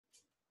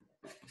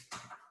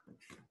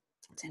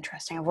it's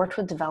interesting. I've worked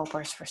with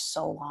developers for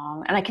so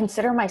long, and I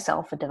consider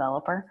myself a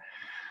developer.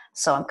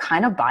 So I'm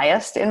kind of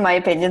biased in my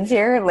opinions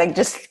here. Like,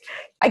 just,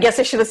 I guess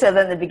I should have said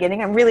that in the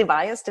beginning. I'm really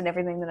biased in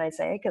everything that I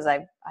say because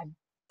I've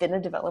been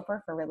a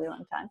developer for a really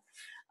long time.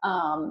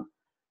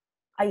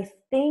 I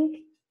think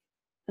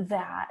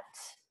that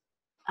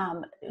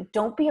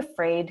don't be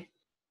afraid.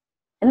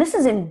 And this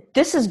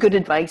is good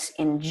advice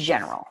in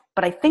general,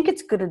 but I think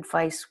it's good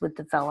advice with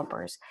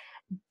developers.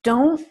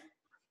 Don't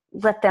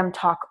let them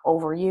talk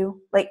over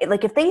you.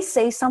 Like if they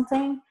say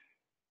something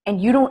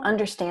and you don't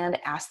understand,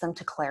 ask them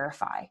to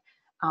clarify.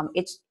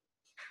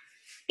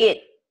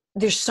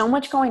 There's so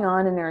much going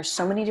on and there are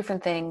so many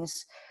different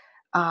things.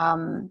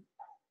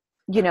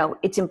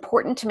 It's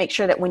important to make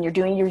sure that when you're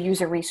doing your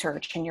user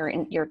research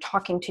and you're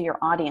talking to your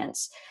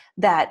audience,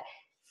 that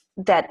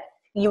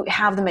you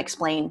have them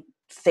explain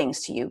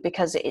things to you,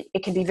 because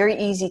it can be very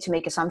easy to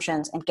make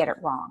assumptions and get it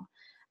wrong.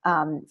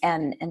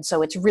 And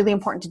so it's really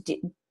important to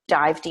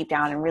dive deep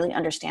down and really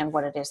understand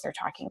what it is they're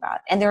talking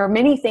about. And there are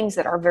many things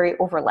that are very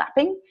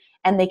overlapping,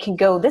 and they can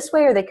go this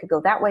way or they could go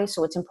that way.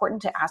 So it's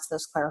important to ask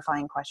those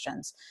clarifying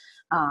questions.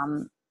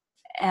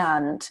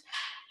 And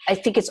I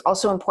think it's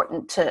also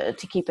important to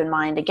keep in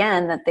mind,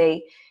 again, that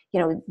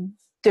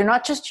they're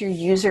not just your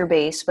user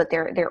base, but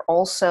they're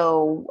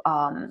also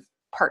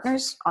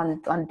partners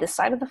on this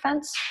side of the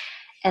fence.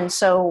 And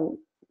so,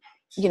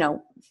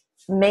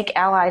 make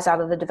allies out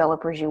of the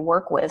developers you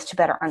work with to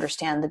better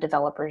understand the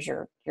developers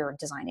you're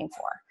designing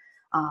for.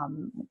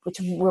 Which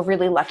we're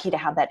really lucky to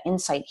have that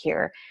insight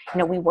here.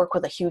 We work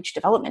with a huge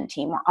development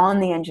team. We're on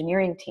the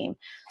engineering team.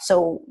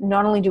 So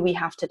not only do we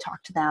have to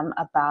talk to them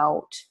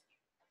about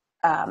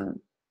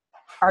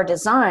our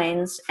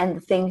designs and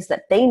the things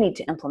that they need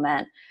to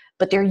implement,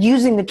 but they're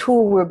using the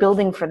tool we're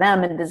building for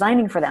them and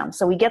designing for them.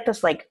 So we get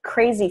this like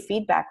crazy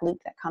feedback loop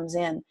that comes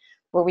in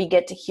where we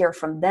get to hear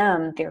from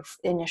them their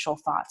initial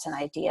thoughts and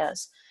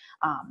ideas.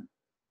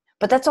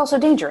 But that's also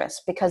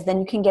dangerous, because then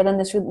you can get in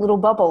this little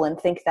bubble and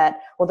think that,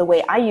 well, the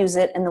way I use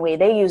it and the way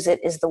they use it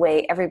is the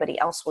way everybody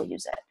else will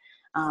use it.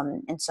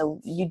 And so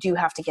you do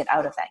have to get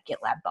out of that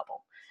GitLab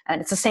bubble.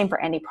 And it's the same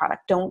for any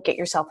product. Don't get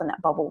yourself in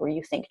that bubble where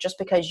you think just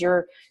because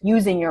you're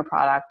using your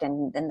product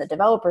and the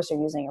developers are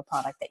using your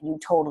product that you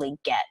totally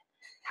get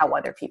how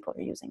other people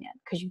are using it,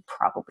 because you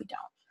probably don't.